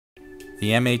The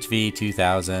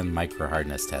MHV-2000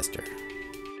 Microhardness Tester.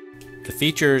 The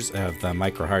features of the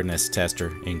microhardness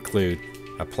tester include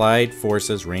applied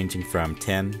forces ranging from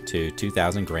 10 to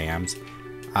 2,000 grams,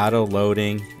 auto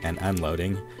loading and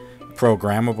unloading,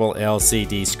 programmable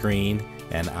LCD screen,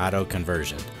 and auto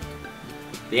conversion.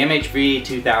 The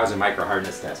MHV-2000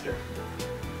 Microhardness Tester.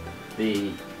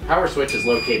 The power switch is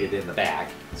located in the back.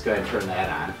 Let's go ahead and turn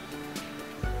that on.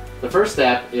 The first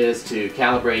step is to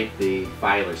calibrate the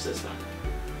filer system.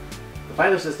 The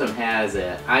filer system has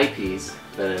an eyepiece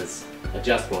that is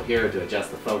adjustable here to adjust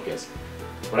the focus.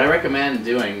 What I recommend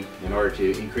doing in order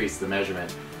to increase the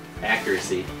measurement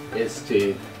accuracy is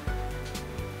to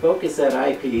focus that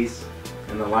eyepiece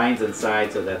and the lines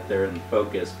inside so that they're in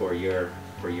focus for your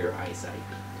eyesight.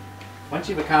 Once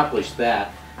you've accomplished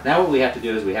that, now what we have to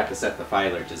do is we have to set the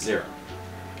filer to 0.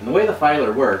 And the way the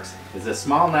filer works is this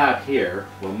small knob here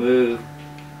will move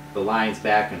the lines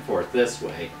back and forth this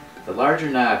way. The larger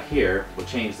knob here will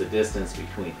change the distance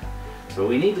between them. So what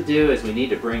we need to do is we need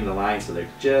to bring the lines so they're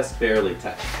just barely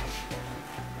touching.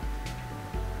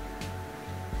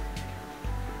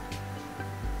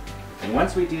 And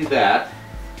once we do that,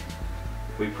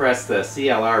 we press the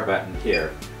CLR button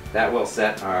here. That will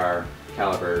set our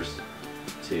calibers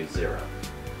to 0.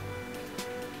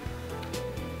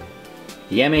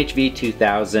 The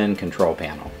MHV-2000 control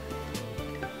panel.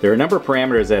 There are a number of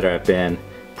parameters that have been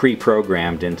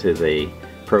pre-programmed into the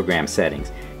program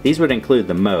settings. These would include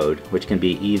the mode, which can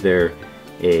be either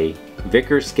a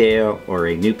Vickers scale or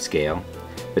a Knoop scale,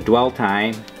 the dwell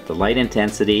time, the light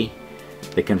intensity,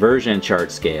 the conversion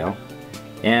chart scale,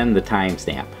 and the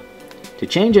timestamp. To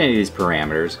change any of these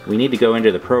parameters, we need to go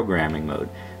into the programming mode.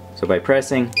 So by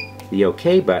pressing the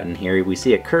OK button here, we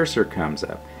see a cursor comes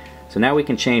up. So now we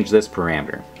can change this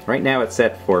parameter. Right now it's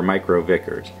set for micro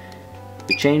Vickers.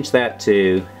 To change that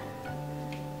to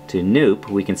Knoop,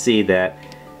 we can see that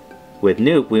with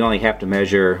Knoop we only have to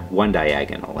measure one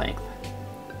diagonal length.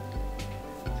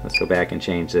 So let's go back and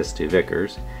change this to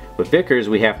Vickers. With Vickers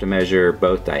we have to measure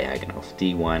both diagonals,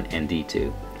 D1 and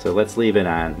D2. So let's leave it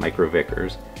on micro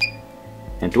Vickers.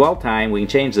 And dwell time, we can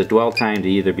change the dwell time to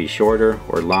either be shorter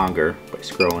or longer by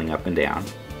scrolling up and down.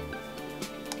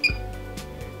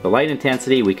 The light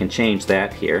intensity, we can change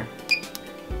that here.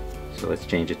 So let's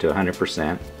change it to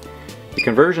 100%. The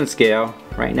conversion scale,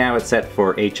 right now it's set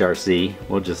for HRC.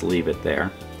 We'll just leave it there.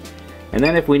 And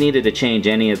then if we needed to change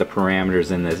any of the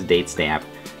parameters in this date stamp,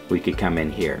 we could come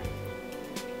in here.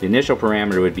 The initial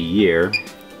parameter would be year,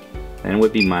 then it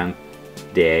would be month,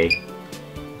 day,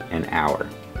 and hour.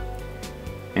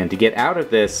 And to get out of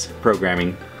this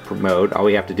programming mode, all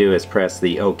we have to do is press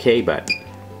the OK button.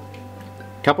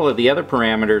 A couple of the other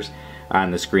parameters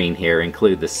on the screen here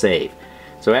include the save.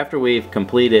 So after we've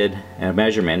completed a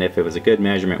measurement, if it was a good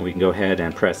measurement, we can go ahead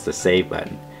and press the save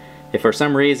button. If for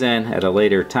some reason at a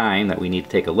later time that we need to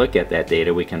take a look at that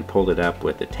data, we can pull it up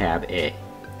with the tab A.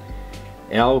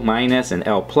 L- and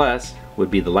L+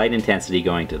 would be the light intensity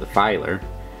going to the filer.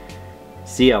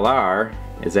 CLR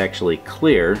is actually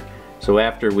clear, so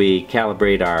after we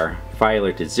calibrate our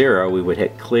filer to 0, we would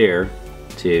hit clear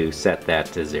to set that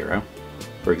to 0.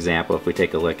 For example, if we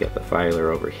take a look at the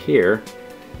filer over here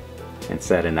and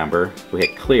set a number, we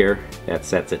hit clear, that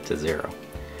sets it to 0.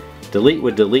 Delete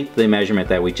would delete the measurement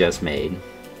that we just made.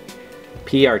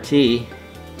 PRT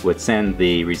would send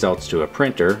the results to a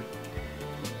printer,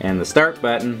 and the start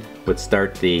button would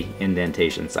start the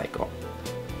indentation cycle.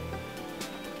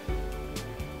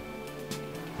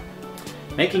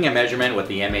 Making a measurement with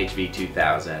the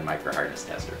MHV-2000 Microhardness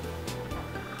Tester.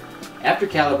 After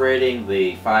calibrating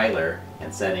the filer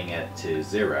and setting it to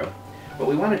 0, what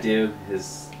we want to do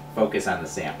is focus on the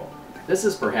sample. This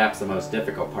is perhaps the most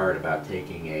difficult part about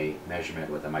taking a measurement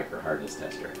with a microhardness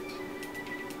tester.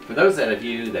 For those of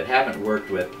you that haven't worked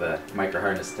with the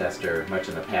microhardness tester much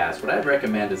in the past, what I'd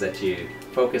recommend is that you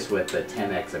focus with the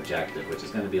 10x objective, which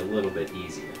is going to be a little bit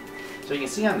easier. So you can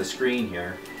see on the screen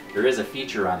here, there is a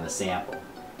feature on the sample.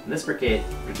 In this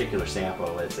particular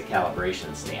sample, it's a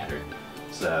calibration standard.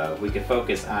 So we could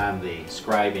focus on the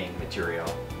scribing material,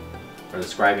 or the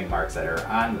scribing marks that are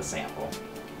on the sample.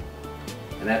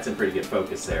 And that's in pretty good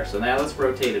focus there. So now let's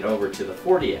rotate it over to the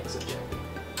 40x objective.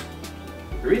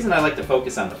 The reason I like to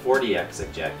focus on the 40x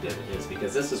objective is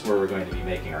because this is where we're going to be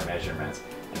making our measurements,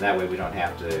 and that way we don't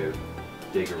have to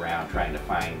dig around trying to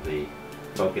find the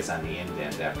focus on the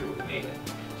indent after we've made it.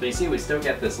 So you see we still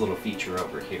get this little feature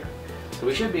over here. So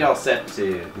we should be all set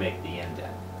to make the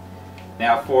indent.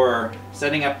 Now for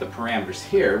setting up the parameters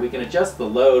here, we can adjust the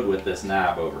load with this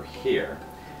knob over here.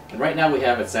 And right now we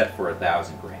have it set for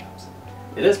 1,000 grams.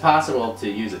 It is possible to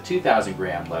use a 2,000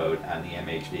 gram load on the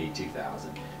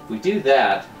MHV-2000. we do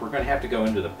that, we're going to have to go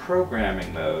into the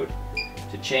programming mode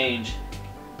to change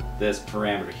this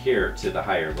parameter here to the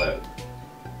higher load.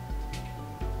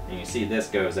 And you see this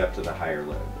goes up to the higher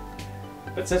load.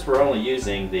 But since we're only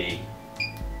using the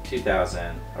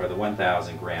 2000 or the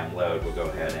 1000 gram load, we'll go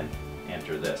ahead and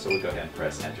enter this. So we'll go ahead and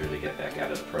press enter to get back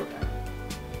out of the program.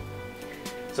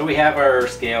 So we have our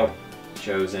scale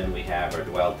chosen, we have our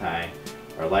dwell time,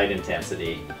 our light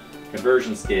intensity,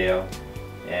 conversion scale,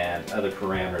 and other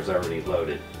parameters already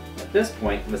loaded. At this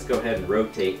point, let's go ahead and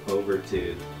rotate over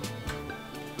to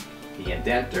the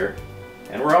indenter,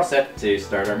 and we're all set to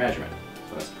start our measurement.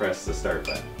 So let's press the start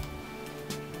button.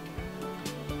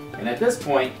 And at this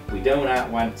point, we do not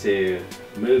want to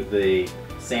move the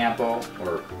sample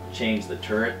or change the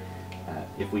turret.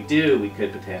 If we do, we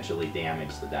could potentially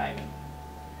damage the diamond.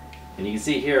 And you can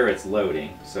see here it's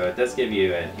loading, so it does give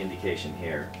you an indication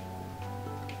here.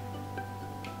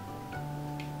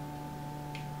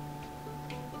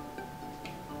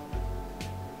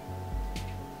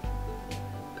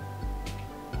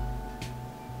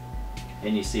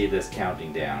 And you see this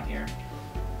counting down here.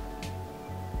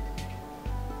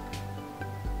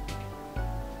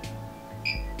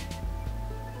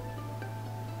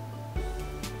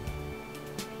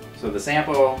 So the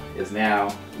sample is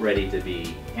now ready to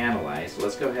be analyzed. So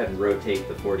let's go ahead and rotate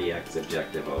the 40x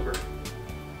objective over.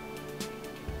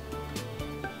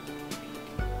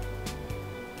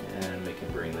 And we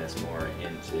can bring this more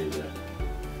into the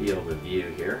field of view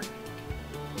here.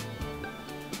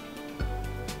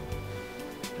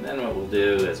 And then what we'll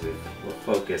do is we'll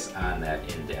focus on that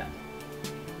indent.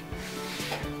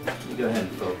 Let me go ahead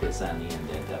and focus on the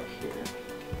indent up here.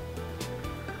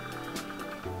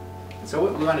 So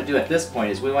what we want to do at this point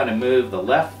is we want to move the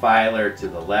left filer to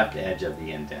the left edge of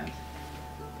the indent.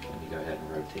 Let me go ahead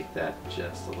and rotate that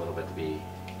just a little bit to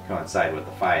coincide with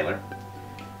the filer.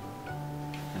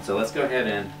 And so let's go ahead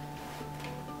and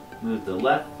move the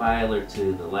left filer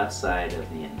to the left side of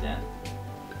the indent.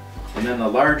 And then the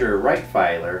larger right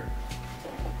filer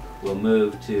will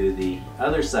move to the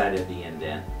other side of the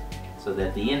indent so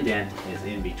that the indent is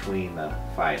in between the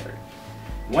filer.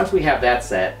 Once we have that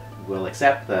set, we'll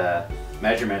accept the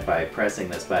measurement by pressing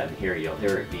this button here. You'll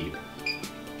hear it beep.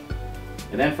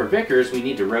 And then for Vickers, we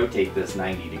need to rotate this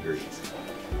 90 degrees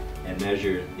and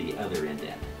measure the other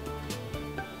indent.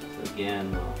 So again,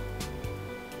 we'll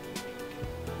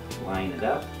line it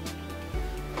up.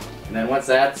 And then once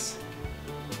that's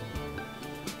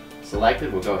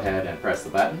selected, we'll go ahead and press the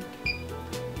button.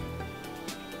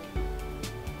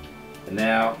 And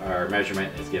now our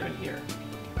measurement is given here.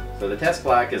 So the test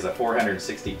block is a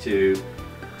 462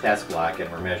 test block, and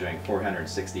we're measuring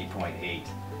 460.8.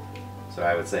 So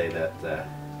I would say that,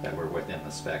 that we're within the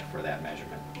spec for that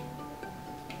measurement.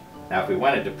 Now if we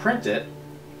wanted to print it,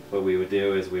 what we would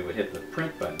do is we would hit the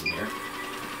print button here.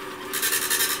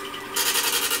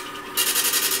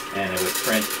 And it would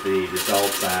print the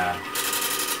results on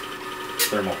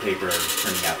thermal paper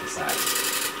turning out the side.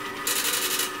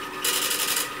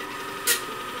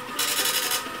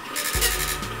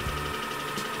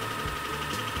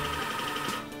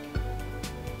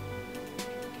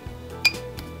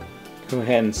 Go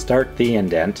ahead and start the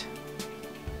indent.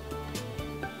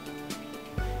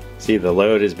 See, the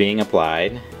load is being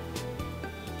applied.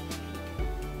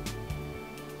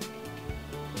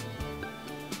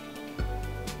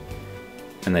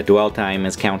 And the dwell time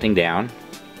is counting down.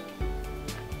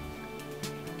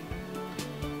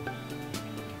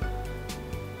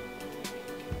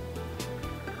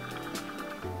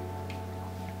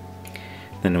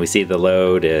 Then we see the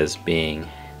load is being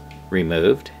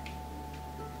removed.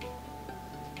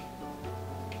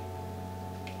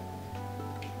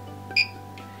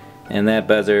 And that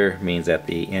buzzer means that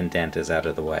the indent is out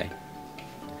of the way.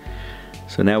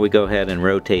 So now we go ahead and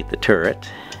rotate the turret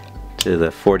to the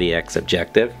 40x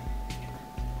objective.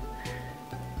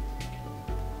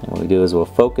 And what we do is we'll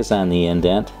focus on the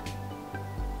indent,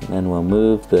 and then we'll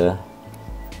move the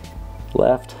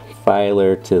left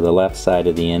filer to the left side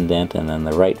of the indent, and then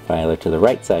the right filer to the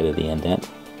right side of the indent.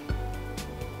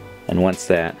 And once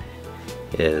that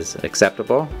is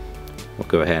acceptable, we'll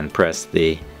go ahead and press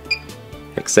the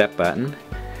accept button.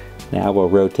 Now we'll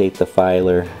rotate the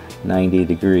filer 90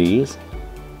 degrees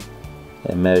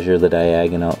and measure the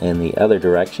diagonal in the other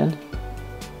direction.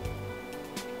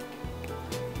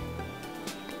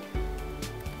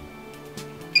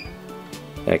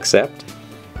 Accept.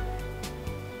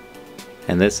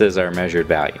 And this is our measured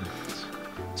value.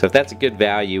 So if that's a good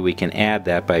value, we can add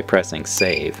that by pressing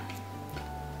save.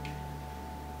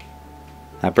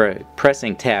 Now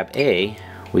pressing tab A,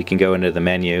 we can go into the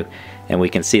menu and we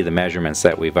can see the measurements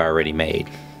that we've already made.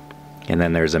 And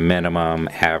then there's a minimum,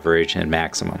 average, and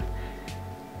maximum.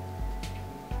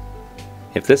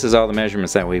 If this is all the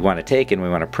measurements that we want to take and we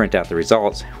want to print out the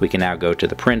results, we can now go to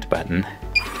the print button.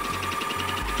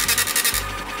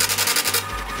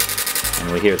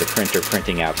 And we hear the printer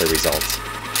printing out the results.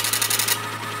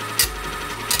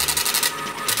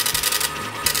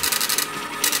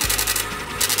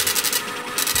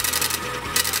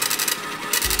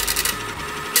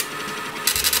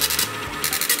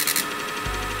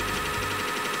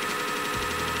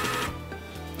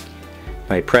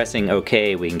 By pressing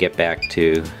OK, we can get back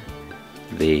to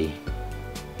the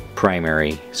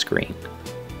primary screen.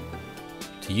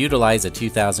 To utilize a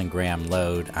 2,000 gram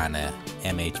load on a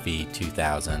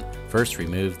MHV-2000, first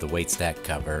remove the weight stack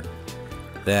cover,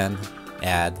 then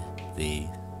add the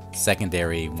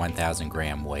secondary 1,000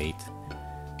 gram weight,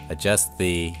 adjust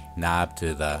the knob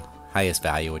to the highest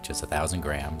value, which is 1,000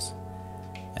 grams,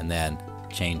 and then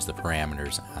change the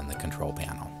parameters on the control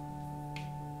panel.